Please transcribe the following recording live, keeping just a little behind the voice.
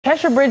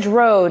Cheshire Bridge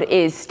Road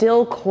is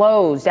still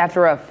closed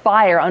after a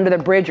fire under the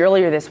bridge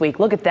earlier this week.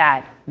 Look at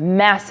that.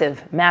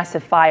 Massive,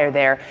 massive fire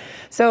there.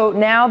 So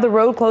now the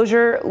road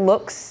closure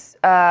looks,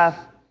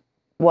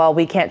 well,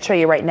 we can't show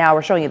you right now.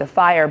 We're showing you the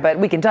fire, but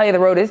we can tell you the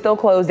road is still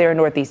closed there in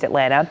Northeast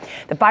Atlanta.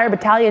 The fire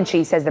battalion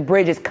chief says the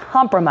bridge is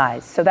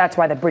compromised, so that's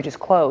why the bridge is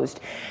closed.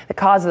 The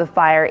cause of the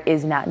fire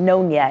is not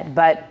known yet,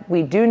 but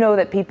we do know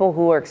that people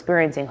who are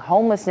experiencing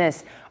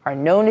homelessness are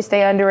known to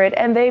stay under it,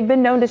 and they've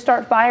been known to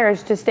start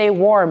fires to stay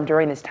warm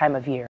during this time of year.